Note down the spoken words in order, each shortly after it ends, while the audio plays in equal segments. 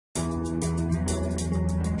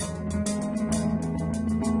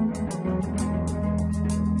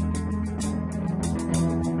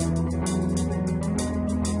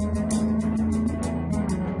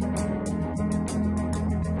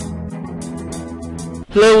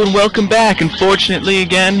Hello and welcome back. Unfortunately,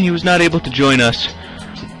 again, he was not able to join us.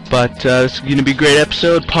 But this is going to be a great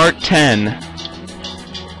episode, part 10.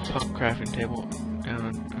 Pop crafting table down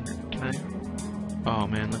under. Can I? Oh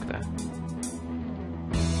man, look at that.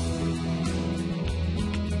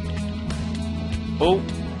 Oh!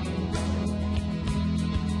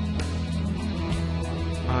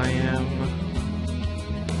 I am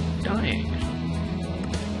dying.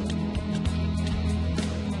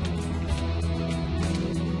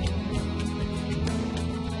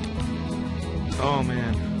 Oh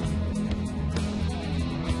man.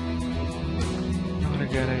 Not a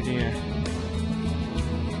good idea.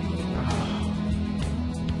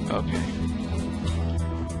 Oh. Okay.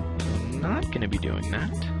 I'm not gonna be doing that.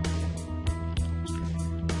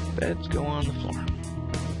 Beds go on the floor.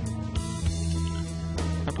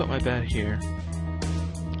 I put my bed here.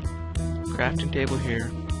 Crafting table here.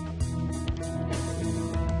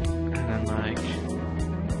 And then like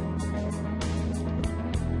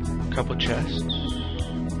a couple chests.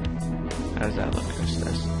 How does that look?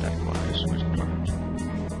 Aesthetic-wise, where's the part?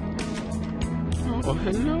 Oh,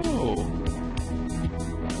 hello!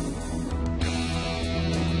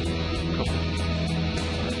 Couple.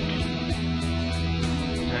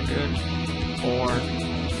 Is that good? Or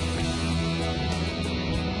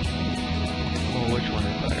which one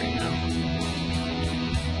is better, you know?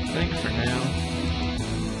 I think for now,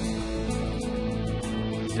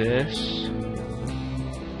 this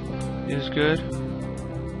is good.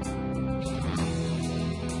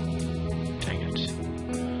 Dang it.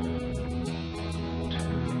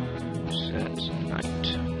 2 sets a night.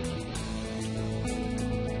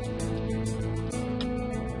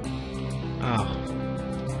 Oh.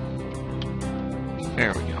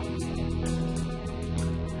 There we go.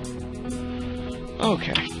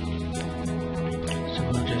 Okay. So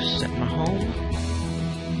I'll just set my home.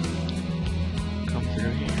 Come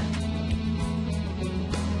through here.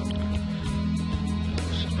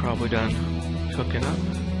 This is probably done cooking up.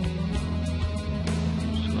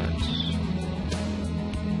 So let's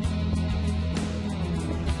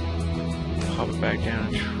pop it back down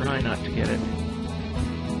and try not to get it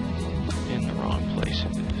in the wrong place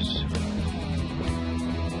it is.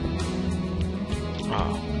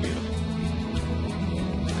 Oh, beautiful.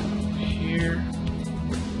 Here.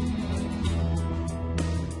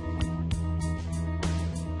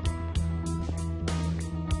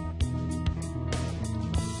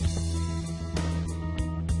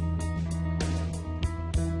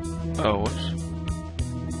 Oh, whoops.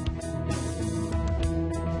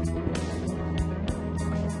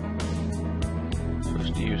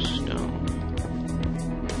 Supposed to use stone.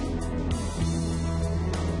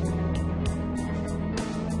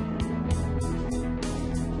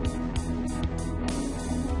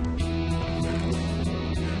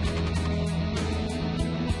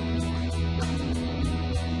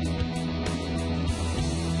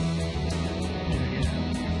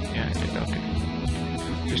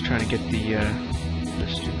 Just trying to get the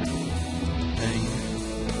stupid thing.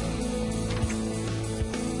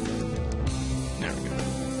 There we go.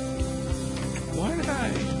 Why did I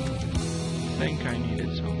think I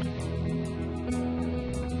needed something?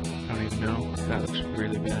 I don't even know. That looks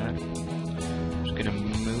really bad. I'm just gonna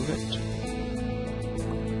move it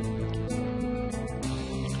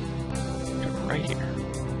to right here.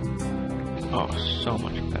 Oh, so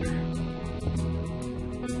much better.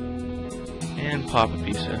 And pop a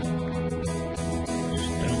piece of stone in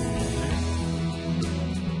there.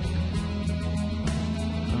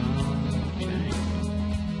 Okay.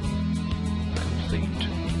 Complete.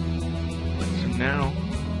 So now,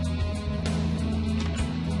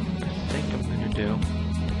 I think I'm gonna do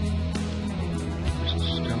just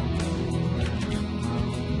stone floors.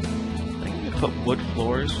 I think I'm gonna put wood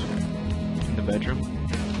floors in the bedroom.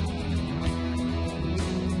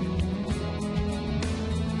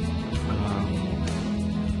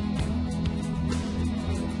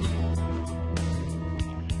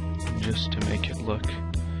 Just to make it look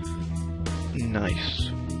nice.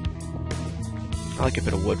 I like a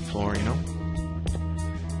bit of wood floor, you know?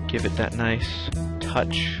 Give it that nice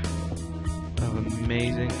touch of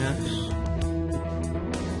amazingness.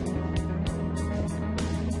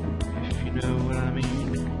 If you know what I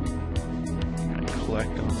mean. I'm gonna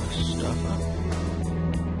collect all this stuff up.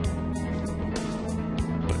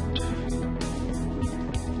 Put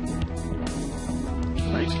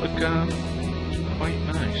nice look, quite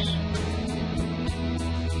nice.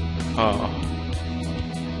 Oh,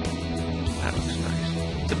 that looks nice.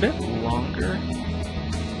 It's a bit longer.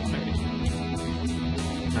 Maybe.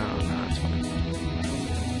 No, it's fine.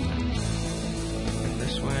 And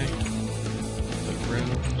this way, the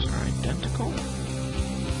rooms are identical.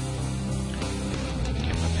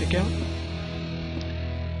 pick out.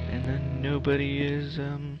 And then nobody is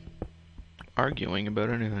arguing about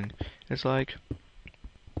anything. It's like,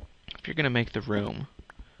 if you're gonna make the room,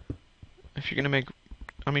 if you're gonna make,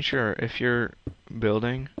 I mean, sure, if you're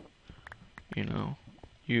building, you know,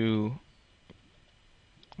 you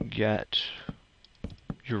get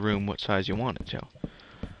your room what size you want it to.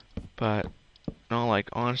 But in all, like,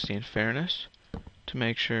 honesty and fairness, to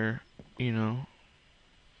make sure, you know,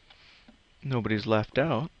 nobody's left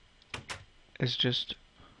out, is just,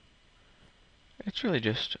 it's really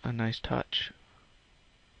just a nice touch.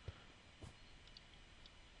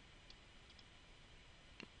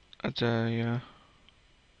 That's a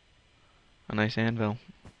nice anvil.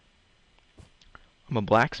 I'm a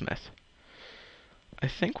blacksmith. I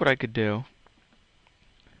think what I could do,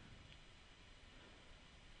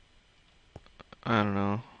 I don't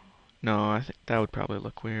know. No, I think that would probably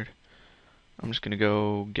look weird. I'm just gonna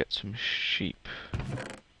go get some sheep.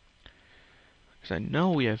 Because I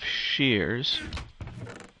know we have shears.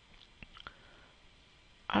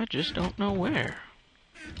 I just don't know where.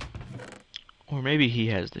 Or maybe he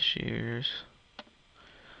has the shears.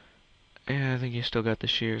 Yeah, I think he's still got the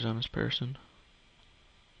shears on his person.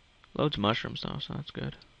 Loads of mushrooms though, so that's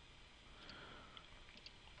good.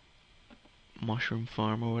 Mushroom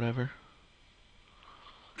farm or whatever.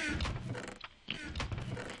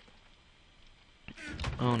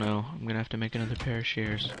 Oh no, I'm gonna have to make another pair of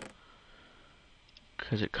shears.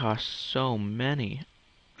 Because it costs so many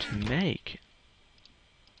to make.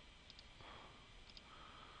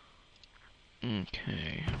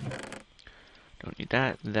 Okay. Don't need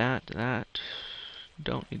that.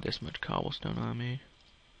 Don't need this much cobblestone on me.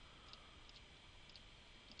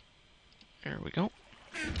 There we go.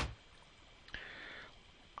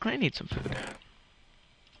 I need some food.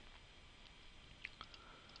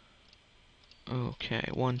 Okay,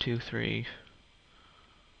 1, 2, 3,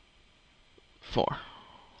 4.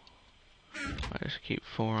 I just keep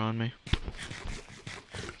 4 on me.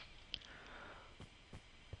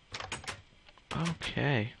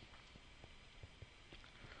 Okay.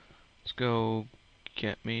 Let's go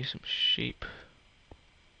get me some sheep.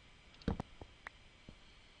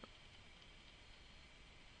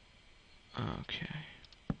 Okay.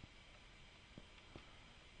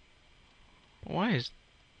 Why is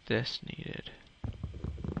this needed?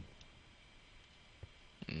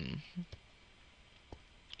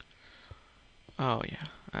 Oh yeah,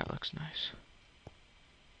 that looks nice.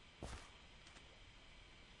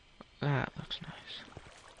 That looks nice.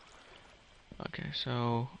 Okay,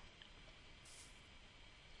 so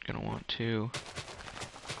gonna want to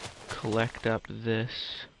collect up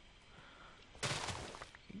this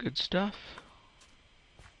good stuff.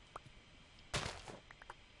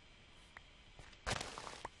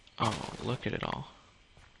 Oh, look at it all.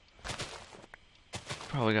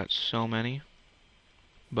 Probably got so many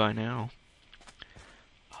by now.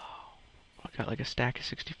 Oh, I got like a stack of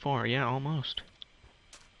 64. Yeah, almost.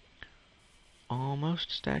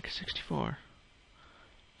 Almost a stack of 64.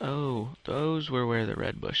 Oh, those were where the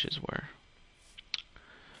red bushes were.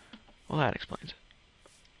 Well, that explains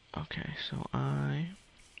it. Okay, so I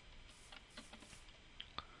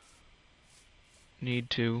need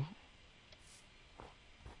to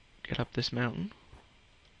get up this mountain.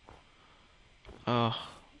 Oh,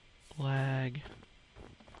 lag.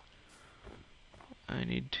 I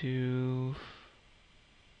need to...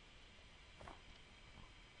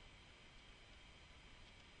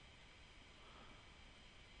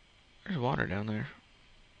 There's water down there.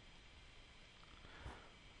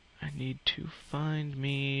 I need to find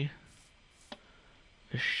me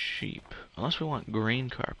a sheep. Unless we want green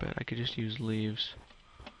carpet, I could just use leaves.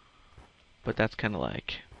 But that's kind of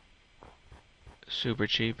like super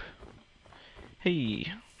cheap.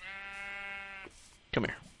 Hey! Come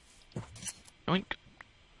here. Oink!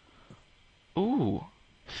 Ooh!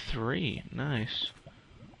 3. Nice.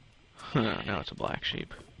 Now it's a black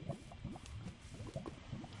sheep.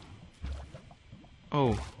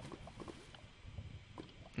 Oh.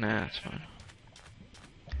 Nah, that's fine.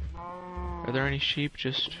 Are there any sheep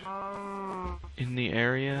just in the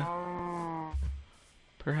area?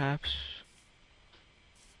 Perhaps?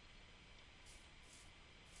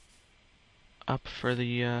 Up for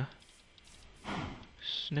the,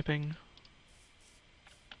 snipping?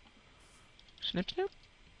 Snip, snip?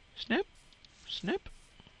 Snip? Snip?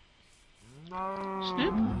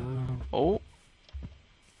 Snip? Oh!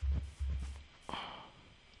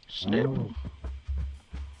 Snip?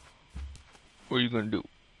 What are you gonna do?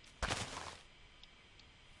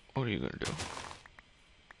 What are you gonna do?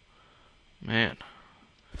 Man.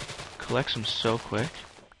 Collects them so quick.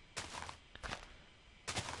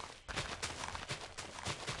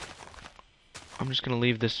 I'm just gonna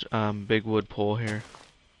leave this big wood pole here.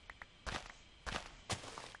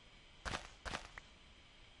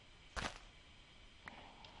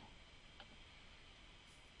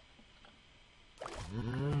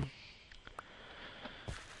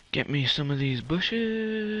 Get me some of these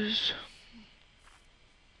bushes.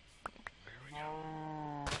 There we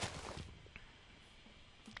go.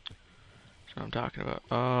 That's what I'm talking about.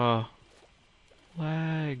 Oh,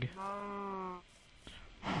 lag.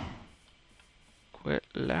 Quit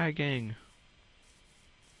lagging.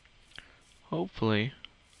 Hopefully,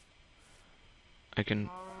 I can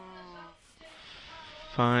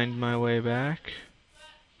find my way back.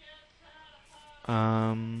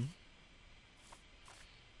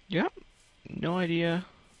 Yep, no idea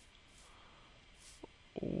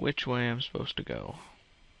which way I'm supposed to go.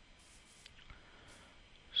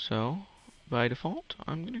 So, by default,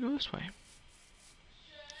 I'm gonna go this way.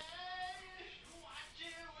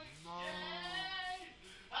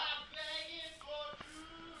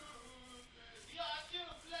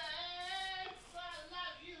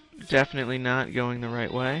 Definitely not going the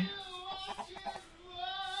right way.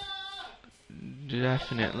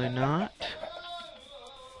 Definitely not.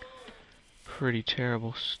 Pretty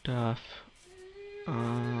terrible stuff.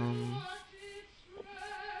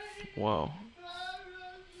 Whoa.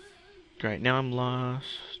 Great, now I'm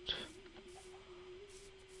lost.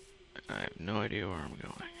 I have no idea where I'm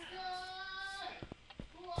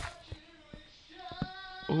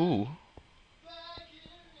going. Ooh.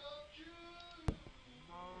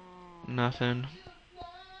 Nothing.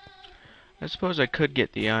 I suppose I could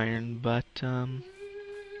get the iron, but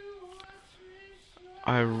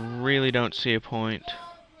I really don't see a point.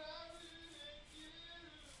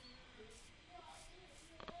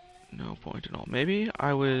 No point at all. Maybe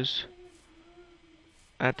I was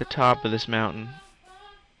at the top of this mountain.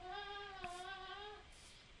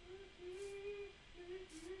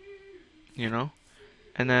 You know?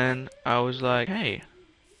 And then I was like, hey,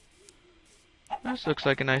 this looks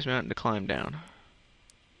like a nice mountain to climb down.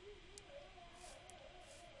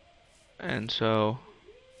 And so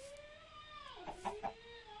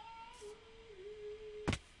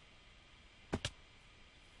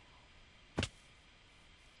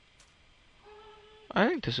I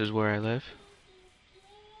think this is where I live.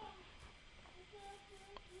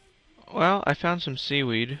 Well, I found some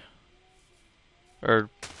seaweed. Or,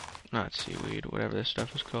 not seaweed, whatever this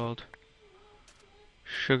stuff is called.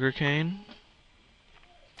 Sugarcane.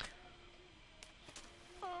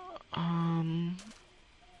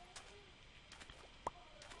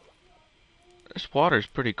 This water's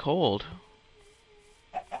pretty cold.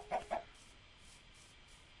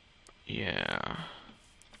 Yeah.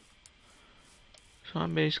 So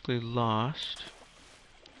I'm basically lost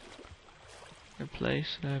in a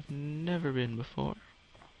place that I've never been before.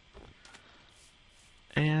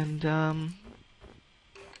 And, I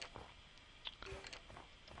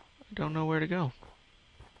don't know where to go.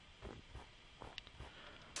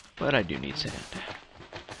 But I do need sand.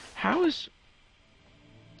 How is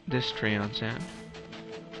this tree on sand?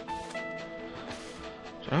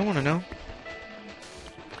 So I want to know.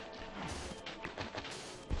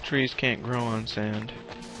 Trees can't grow on sand.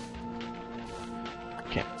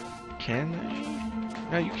 Can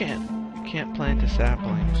they? No, you can't. You can't plant a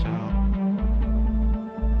sapling, so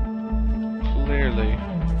clearly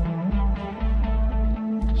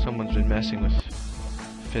someone's been messing with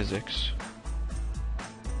physics.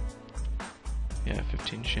 Yeah,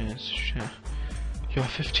 15 chance. Yeah,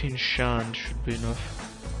 15 shan should be enough.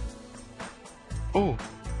 Oh,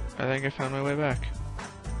 I think I found my way back.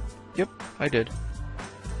 Yep, I did.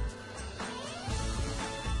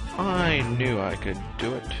 I knew I could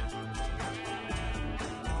do it.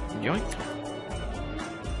 Yoink.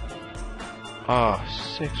 Ah,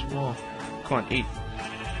 6 wool. Come on, eat.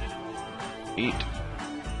 Eat.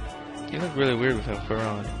 You look really weird without fur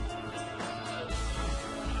on.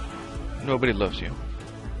 Nobody loves you.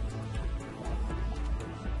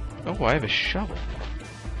 Oh, I have a shovel.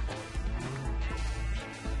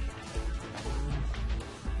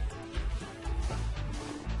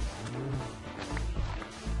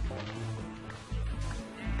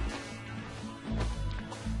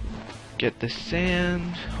 Get the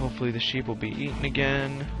sand. Hopefully the sheep will be eaten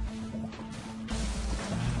again.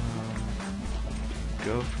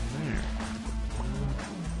 Go from there.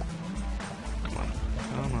 Come on.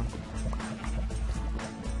 Come on.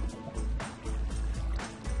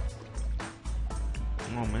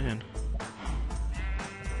 Oh man.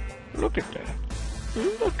 Look at that.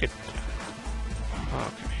 Look at that.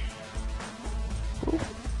 Okay. Boop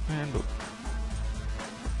and boop.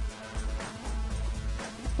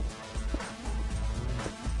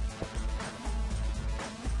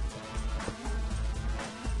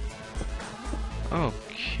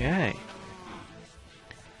 Okay.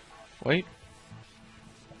 Wait.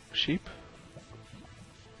 Sheep?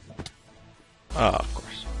 Oh, of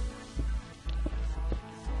course.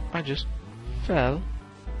 I just fell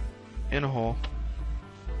in a hole.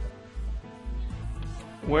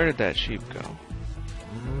 Where did that sheep go?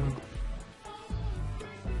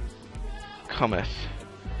 Cometh.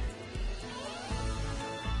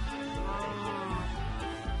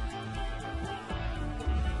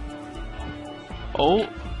 Oh!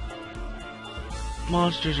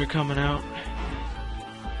 Monsters are coming out.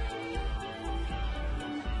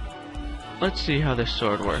 Let's see how this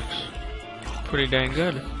sword works. Pretty dang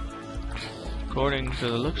good, according to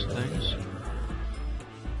the looks of things.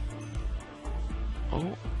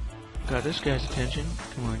 Oh, got this guy's attention.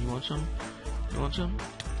 Come on, you want some? You want some?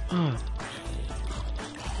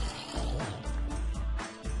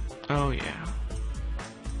 Oh yeah.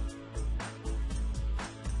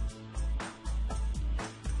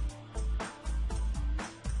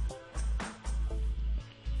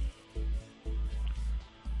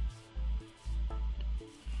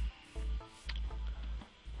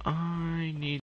 I need